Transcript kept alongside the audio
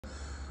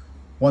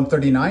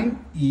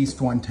139 East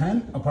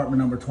 110, apartment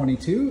number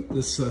 22.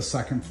 This is a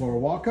second floor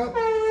walk-up.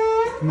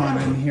 Come on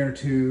in here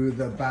to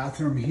the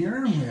bathroom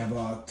here. We have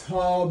a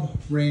tub,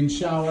 rain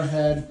shower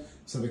head,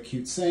 so a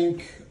cute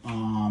sink,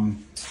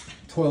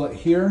 toilet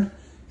here.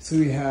 So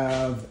we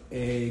have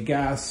a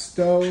gas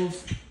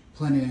stove,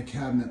 plenty of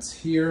cabinets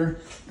here.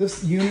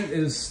 This unit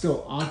is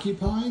still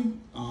occupied.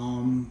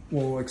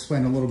 We'll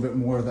explain a little bit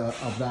more of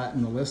that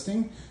in the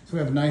listing. So we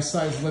have a nice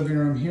sized living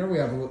room here. We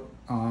have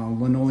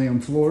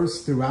linoleum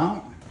floors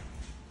throughout.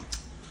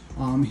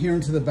 Here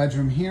into the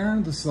bedroom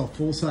here, this is a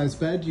full-size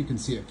bed. You can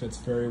see it fits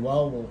very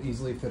well. Will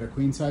easily fit a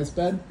queen-size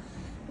bed.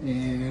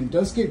 And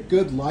does get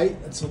good light.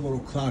 It's a little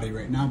cloudy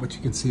right now, but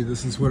you can see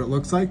this is what it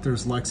looks like.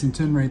 There's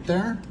Lexington right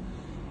there.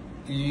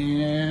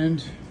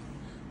 And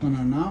when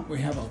I'm not,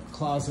 we have a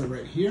closet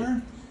right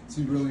here. It's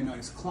a really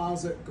nice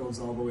closet, goes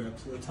all the way up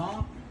to the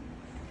top.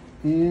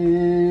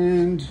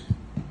 And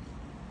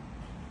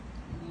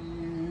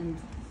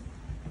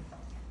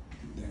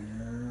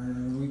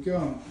there we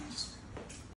go.